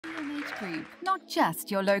Group, not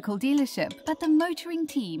just your local dealership, but the motoring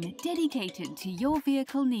team dedicated to your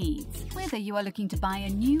vehicle needs. Whether you are looking to buy a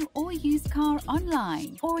new or used car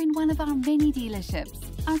online or in one of our many dealerships,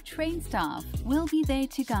 our trained staff will be there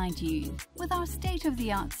to guide you. With our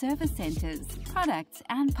state-of-the-art service centers, products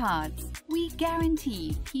and parts, we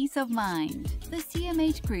guarantee peace of mind. The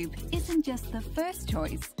CMH Group isn't just the first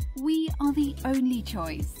choice, we are the only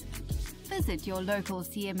choice. Visit your local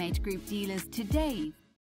CMH Group dealers today.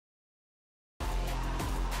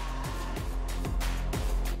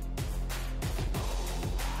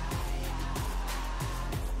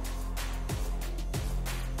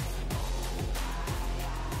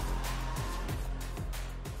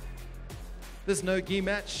 This no-gi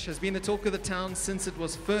match has been the talk of the town since it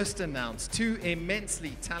was first announced. Two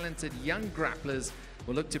immensely talented young grapplers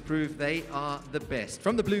will look to prove they are the best.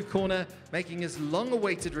 From the blue corner, making his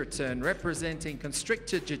long-awaited return, representing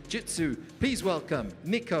Constrictor Jiu-Jitsu, please welcome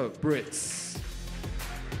Niko Britz.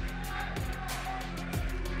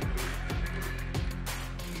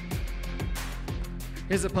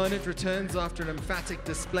 His opponent returns after an emphatic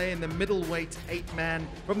display in the middleweight 8-man.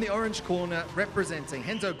 From the orange corner, representing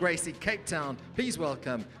Hendo Gracie, Cape Town, please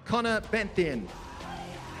welcome Konnor Benthien.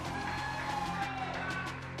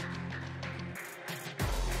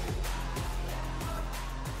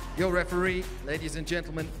 Your referee, ladies and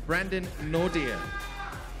gentlemen, Brandon Nordier.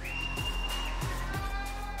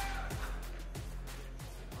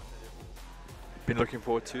 Been looking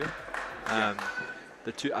forward to it.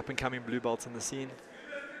 The two up-and-coming blue belts on the scene.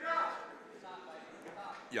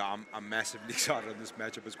 Yeah, I'm massively excited on this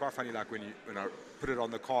matchup. It's quite funny, like when I put it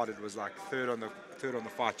on the card, it was like third on the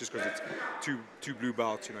fight, just because it's two blue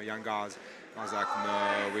belts, you know, young guys. I was like,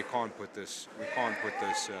 no, we can't put this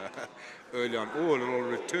early on. Oh, a little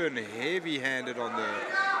return, heavy-handed on the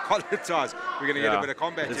collar ties. We're gonna get a bit of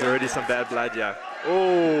combat. There's already some bad blood, yeah.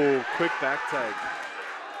 Oh, quick back take.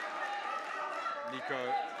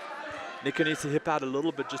 Niko needs to hip out a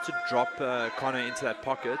little bit just to drop Konnor into that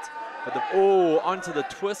pocket. But onto the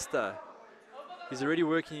twister. He's already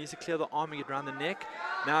working. He needs to clear the arm and get around the neck.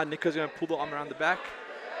 Now Niko's going to pull the arm around the back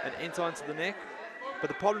and enter onto the neck. But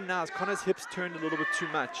the problem now is Konnor's hips turned a little bit too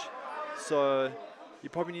much. So he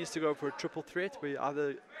probably needs to go for a triple threat where he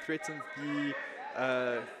either threatens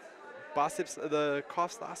the biceps, the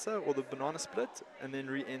calf slicer or the banana split and then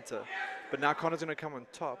re-enter. But now Konnor's going to come on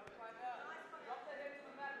top.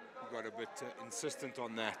 Got a bit insistent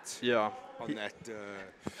on that. Yeah. On that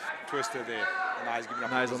twister there. And now he's giving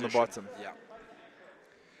up. Now he's on the bottom. Yeah.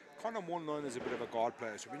 Konnor more known as a bit of a guard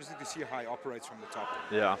player, so it'll be interesting to see how he operates from the top.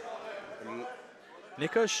 Yeah.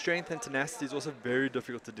 Niko's strength and tenacity is also very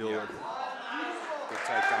difficult to deal with. Good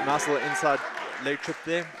takedown. Nice little inside leg trip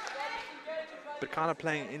there. But kind of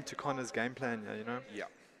playing into Konnor's game plan, you know? Yeah.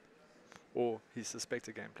 Or his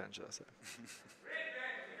suspected game plan, should I say.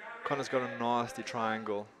 Konnor's got a nasty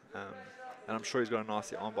triangle. And I'm sure he's got a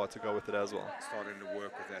nasty armbar to go with it as well. Starting to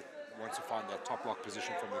work with that once you find that top lock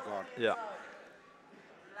position from the guard. Yeah.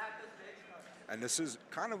 And this is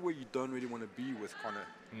kind of where you don't really want to be with Konnor.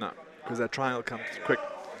 No, because that triangle comes quick.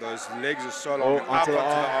 Those legs are so long. Onto the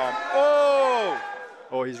arm. Oh!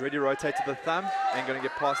 Oh, he's already rotated the thumb and going to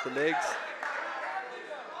get past the legs.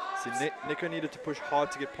 See, Niko needed to push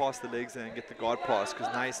hard to get past the legs and get the guard pass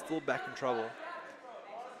because now he's still back in trouble.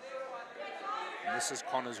 And this is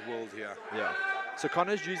Konnor's world here. Yeah. So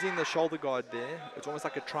Konnor's using the shoulder guard there. It's almost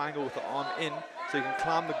like a triangle with the arm in, so you can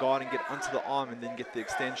climb the guard and get onto the arm and then get the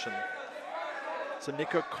extension. So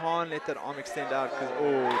Niko can't let that arm extend out because,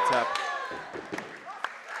 tap.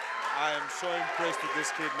 I am so impressed with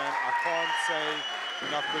this kid, man. I can't say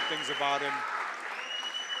enough good things about him.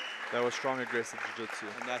 That was strong, aggressive jiu-jitsu.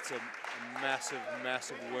 And that's a massive,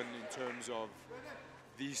 massive win in terms of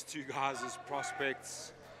these two guys as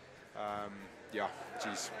prospects. Yeah,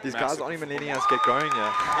 geez. These guys aren't even letting us get going yet. No,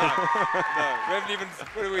 we haven't even,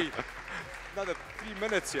 what are we? Another 3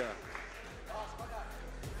 minutes here.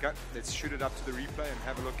 Okay, let's shoot it up to the replay and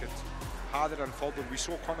have a look at how that unfolded. We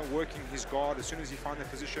saw Konnor working his guard as soon as he found that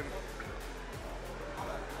position.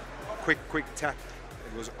 Quick tap.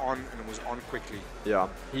 It was on, and it was on quickly. Yeah,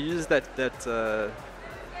 he uses that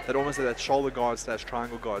almost like that shoulder guard /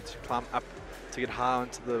 triangle guard to climb up to get high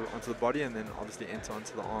onto the body and then obviously enter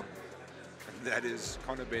onto the arm. And that is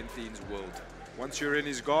Konnor Benthien's world. Once you're in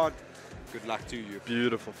his guard, good luck to you.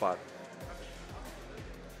 Beautiful fight.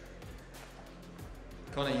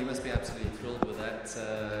 Konnor, you must be absolutely thrilled with that.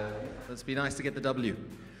 It's been nice to get the W.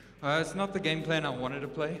 It's not the game plan I wanted to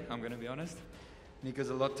play, I'm going to be honest. Niko's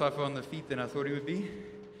a lot tougher on the feet than I thought he would be.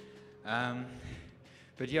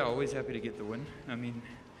 But yeah, always happy to get the win. I mean,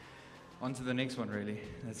 on to the next one, really.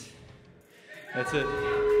 That's it.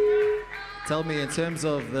 Tell me, in terms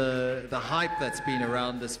of the hype that's been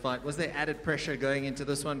around this fight, was there added pressure going into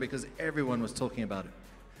this one because everyone was talking about it?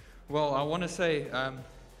 Well, I want to say a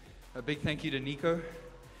big thank you to Niko.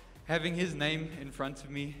 Having his name in front of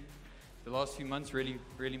me the last few months really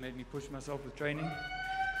made me push myself with training.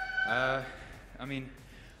 I mean,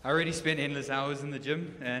 I already spent endless hours in the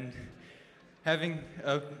gym, and having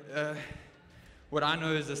what I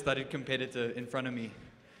know is a studied competitor in front of me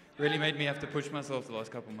really made me have to push myself the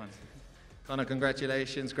last couple months. Konnor,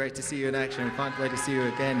 congratulations. Great to see you in action. We can't wait to see you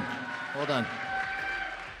again. Well done.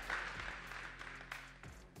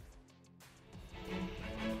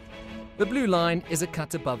 The Blue Line is a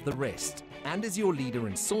cut above the rest and is your leader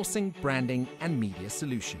in sourcing, branding and media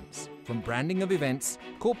solutions. From branding of events,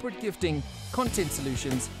 corporate gifting, content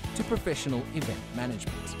solutions to professional event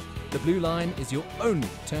management. The Blue Line is your only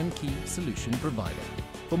turnkey solution provider.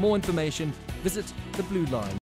 For more information, visit theblueline.co.za.